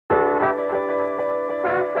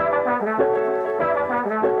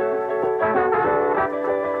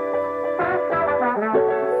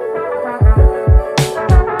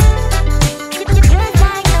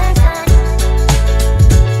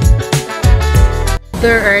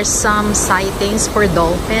There are some sightings for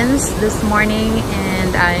dolphins this morning,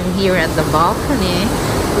 and I'm here at the balcony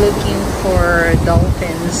looking for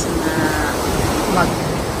dolphins na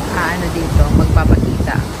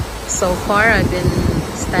magpapakita. So far, I've been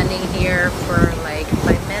standing here for like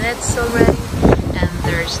 5 minutes already, and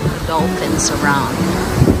there's no dolphins around.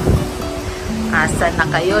 Asan na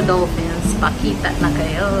kayo, dolphins? Pakita na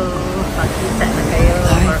kayo. Pakita na kayo.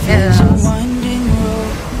 Or else,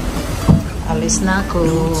 alis na ako.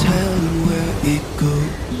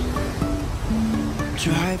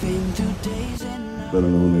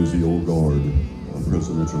 Better known as the Old Guard,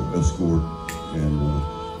 presidential escort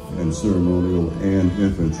and ceremonial and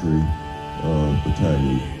infantry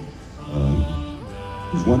battalion.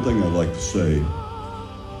 There's one thing I'd like to say.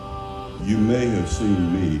 You may have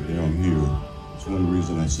seen me down here. It's one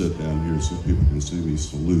reason I sit down here so people can see me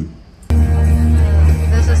salute.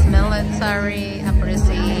 This is military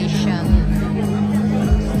appreciation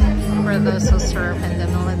for those who serve in the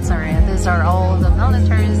military. These are all the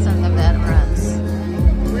militaries and the veterans.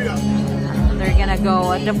 They're gonna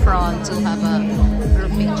go at the front to have a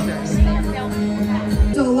group pictures.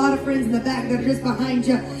 So a lot of friends in the back that are just behind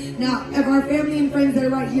you. Now, if our family and friends that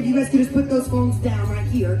are right here, you guys can just put those phones down right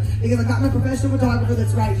here, because I got my professional photographer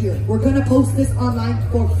that's right here. We're gonna post this online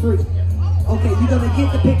for free. Okay, you're gonna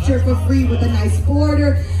get the picture for free with a nice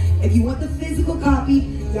border. If you want the physical copy,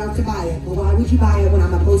 you have to buy it. But why would you buy it when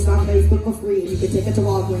I'm gonna post it on Facebook for free and you can take it to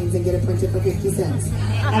Walgreens and get it printed for 50 cents?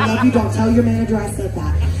 I love you. Don't tell your manager I said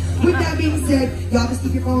that. With that being said, y'all just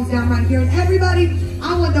keep your phones down right here. And everybody,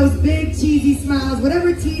 I want those big cheesy smiles,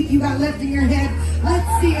 whatever teeth you got left in your head. Let's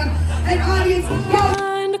see them. And audience, go!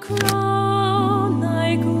 And crown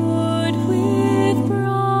thy good with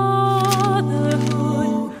brotherhood,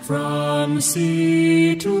 from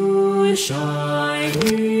sea to shining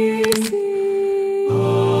sea,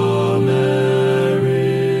 America.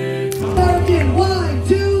 American, 1,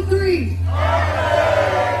 2, 3.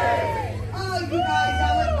 Oh, you guys,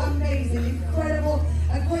 that was amazing, incredible,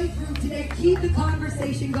 a great group today. Keep the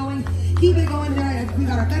conversation going. Keep it going there. We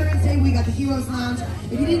got our Veterans Day, we got the Heroes Lounge.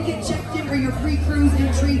 If you didn't get checked in for your free cruise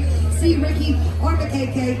entry, see Ricky or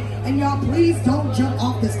McKK. And y'all, please don't jump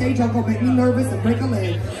off the stage. Y'all gonna make me nervous and break a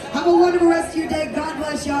leg. Have a wonderful rest of your day. God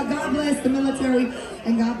bless y'all. God bless the military.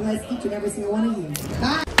 And God bless each and every single one of you.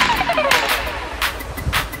 Bye.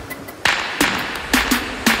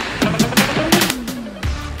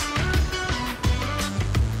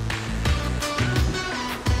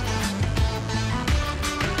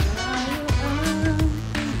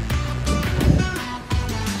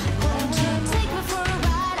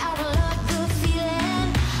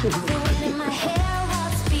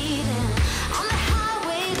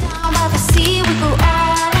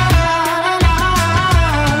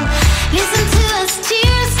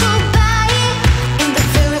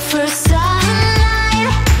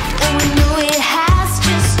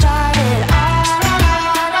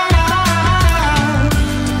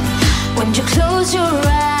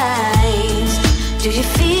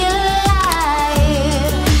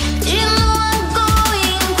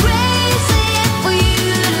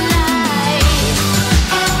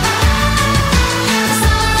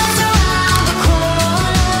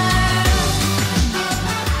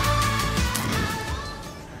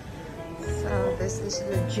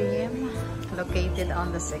 Located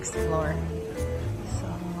on the 6th floor. So,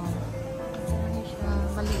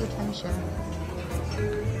 maliit lang siya.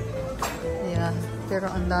 Yeah, pero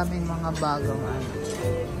ang daming mga bagong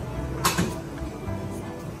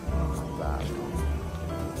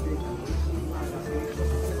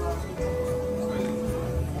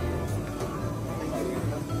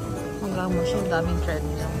hanggang mo siya, daming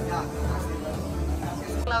treadmill.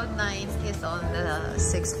 Cloud 9 is on the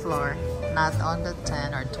 6th floor, not on the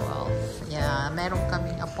 10 or 12. Yeah, meron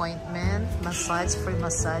kaming appointment, free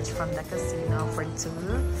massage from the casino for 2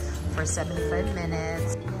 for 75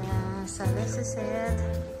 minutes. Yeah, so this is it.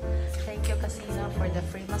 Thank you casino for the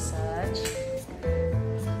free massage.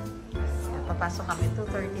 Yeah, papasok kami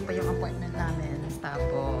 2:30 pa yung appointment namin.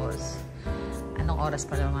 Tapos, anong oras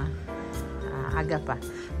pa naman? Aga pa.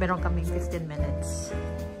 Meron kaming 15 minutes.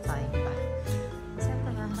 Sayang pa.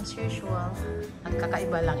 As usual, ang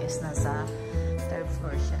kakaiba lang is nasa 3rd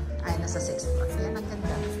floor siya. Ay, nasa 6th floor. Yan, ang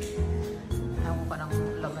ganda. Ewan ko ng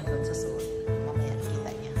laman doon sa suot. Mamaya kita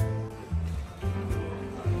niya.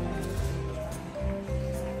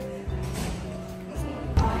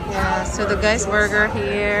 Yeah, so the Guys Burger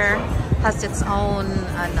here has its own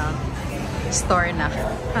store na.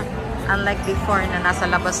 Unlike before na nasa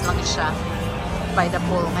labas lang siya by the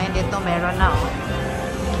pool. Ngayon dito meron na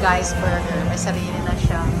Guys Burger. May sarili na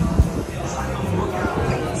siya.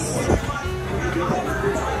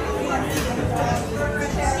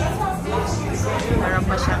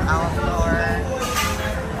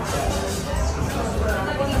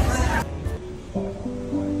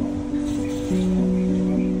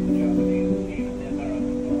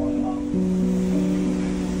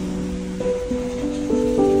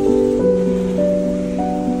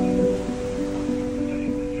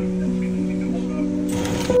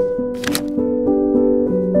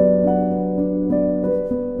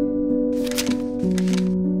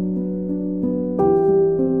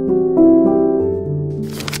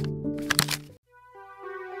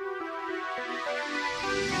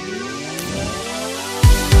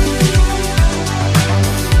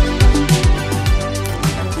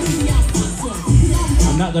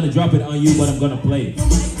 not gonna drop it on you, but I'm gonna play it.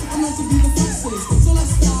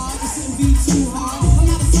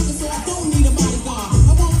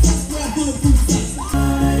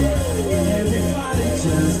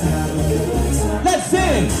 Let's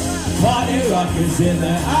sing! Party rockers in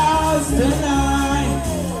the house tonight.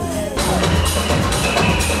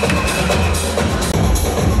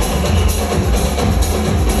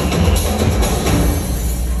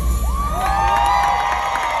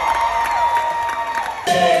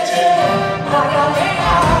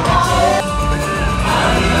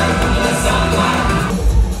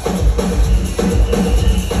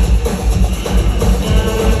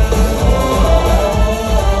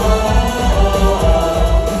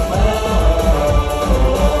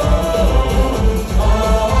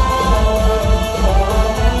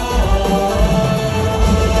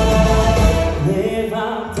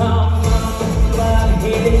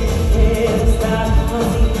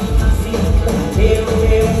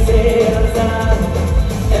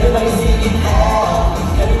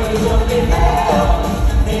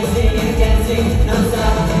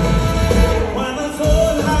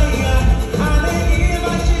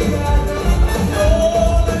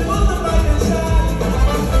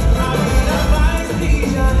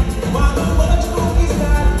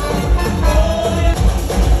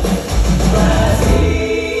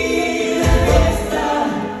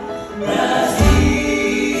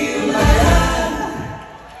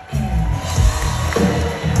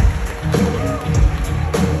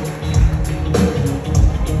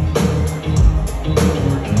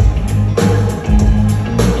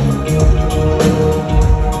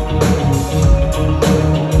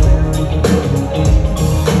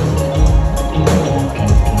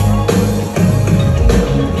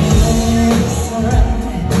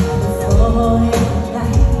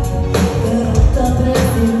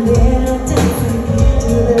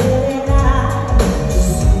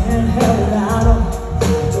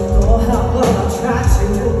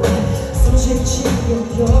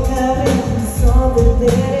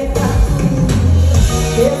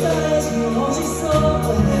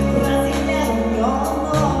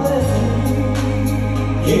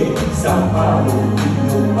 São Paulo.